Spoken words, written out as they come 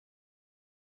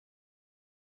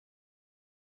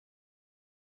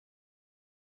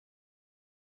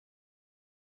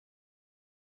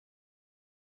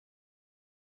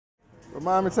The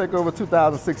Miami Takeover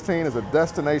 2016 is a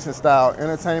destination-style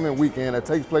entertainment weekend that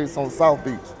takes place on South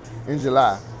Beach in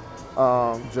July,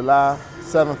 July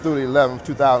 7th through the 11th,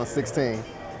 2016,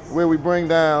 where we bring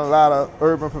down a lot of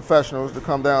urban professionals to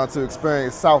come down to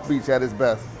experience South Beach at its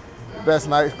best. The best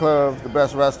nightclubs, the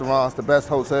best restaurants, the best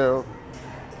hotels.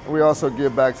 We also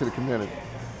give back to the community.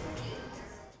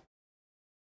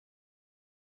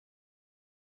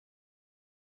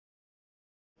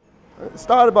 It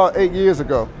started about 8 years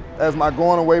ago as my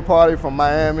going away party from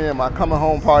Miami and my coming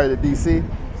home party to DC.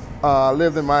 I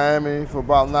lived in Miami for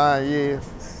about 9 years,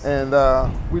 and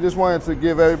we just wanted to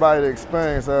give everybody the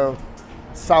experience of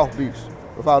South Beach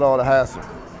without all the hassle.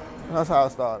 And that's how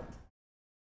it started.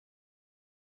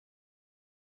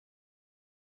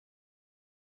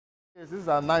 This is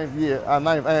our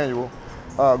ninth annual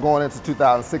going into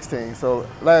 2016. So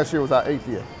last year was our 8th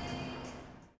year.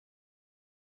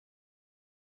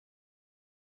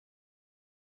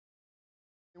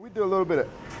 We do a little bit of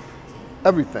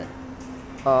everything.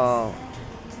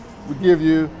 We give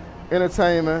you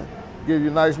entertainment, give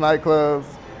you nice nightclubs,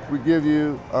 we give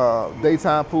you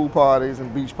daytime pool parties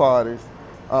and beach parties.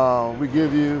 We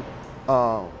give you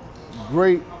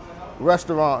great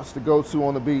restaurants to go to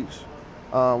on the beach.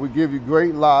 We give you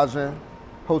great lodging,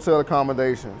 hotel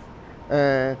accommodations,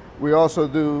 and we also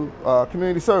do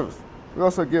community service. We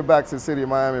also give back to the city of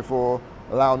Miami for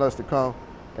allowing us to come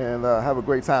and have a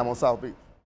great time on South Beach.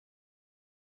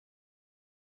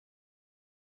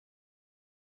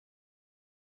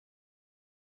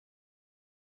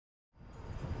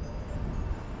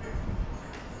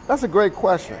 That's a great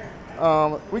question.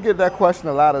 We get that question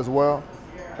a lot as well.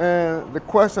 And the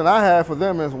question I have for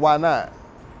them is, why not?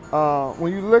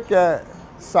 When you look at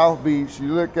South Beach, you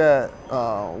look at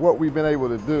what we've been able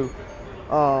to do,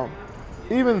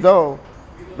 even though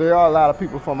there are a lot of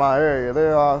people from our area,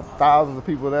 there are thousands of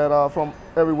people that are from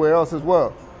everywhere else as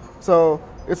well. So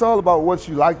it's all about what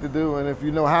you like to do and if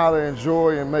you know how to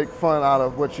enjoy and make fun out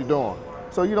of what you're doing.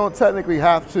 So you don't technically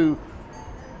have to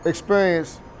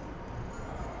experience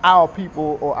our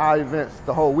people or our events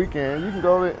the whole weekend. You can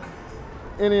go to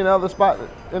any and other spot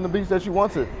in the beach that you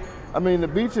want to. I mean, the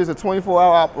beach is a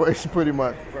 24-hour operation pretty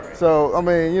much. Right. So, I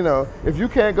mean, you know, if you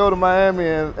can't go to Miami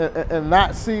and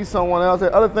not see someone else, there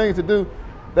are other things to do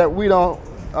that we don't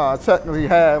technically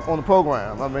have on the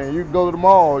program. I mean, you can go to the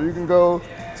mall, you can go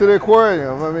to the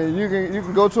aquarium. I mean, you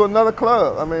can go to another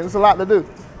club. I mean, it's a lot to do.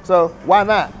 So why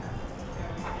not?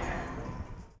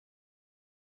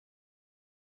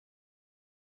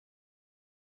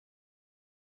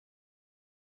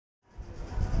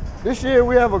 This year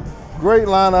we have a great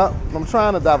lineup. I'm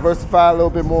trying to diversify a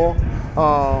little bit more.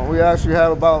 We actually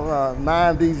have about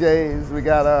 9 DJs. We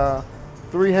got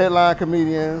 3 headline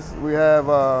comedians. We have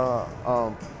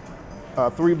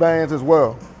 3 bands as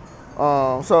well.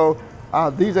 So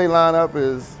our DJ lineup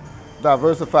is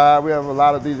diversified. We have a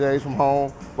lot of DJs from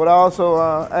home, but I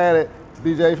also added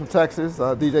DJ from Texas,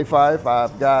 DJ Fife.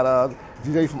 I've got a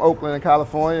DJ from Oakland in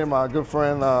California, my good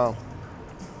friend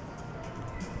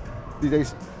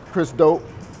DJ Chris Dope.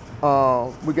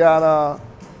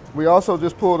 We also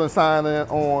just pulled and signed in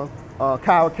on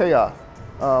Chaos,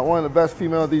 one of the best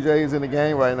female DJs in the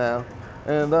game right now.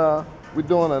 And we're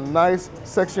doing a nice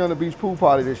Sexy on the Beach pool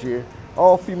party this year.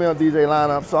 All female DJ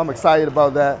lineup, so I'm excited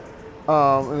about that.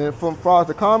 And then from far as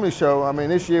the comedy show, I mean,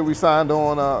 this year we signed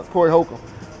on Corey Holcomb.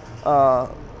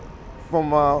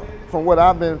 From what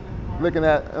I've been looking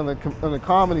at in the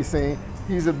comedy scene,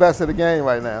 he's the best of the game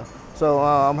right now. So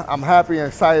I'm happy and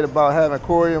excited about having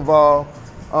Corey involved.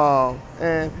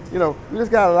 And you know, we just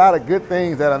got a lot of good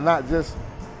things that are not just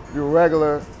your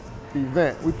regular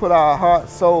event. We put our heart,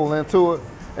 soul into it,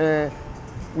 and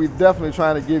we're definitely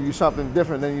trying to give you something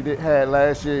different than you had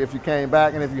last year if you came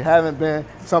back, and if you haven't been,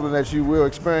 something that you will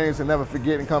experience and never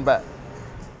forget and come back.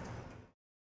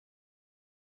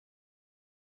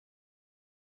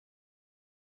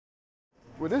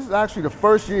 Well, this is actually the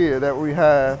first year that we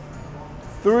have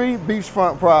 3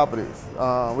 beachfront properties.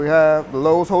 We have the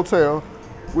Lowe's Hotel,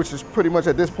 which is pretty much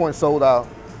at this point sold out.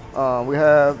 We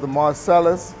have the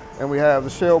Marcellus, and we have the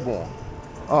Shelbourne.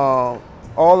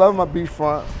 All of them are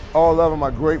beachfront. All of them are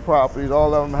great properties.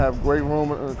 All of them have great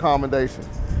room and accommodation.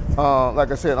 Like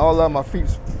I said, all of them are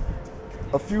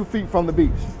a few feet from the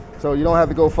beach, so you don't have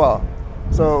to go far.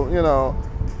 So, you know,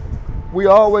 we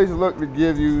always look to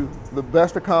give you the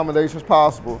best accommodations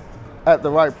possible at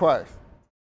the right price.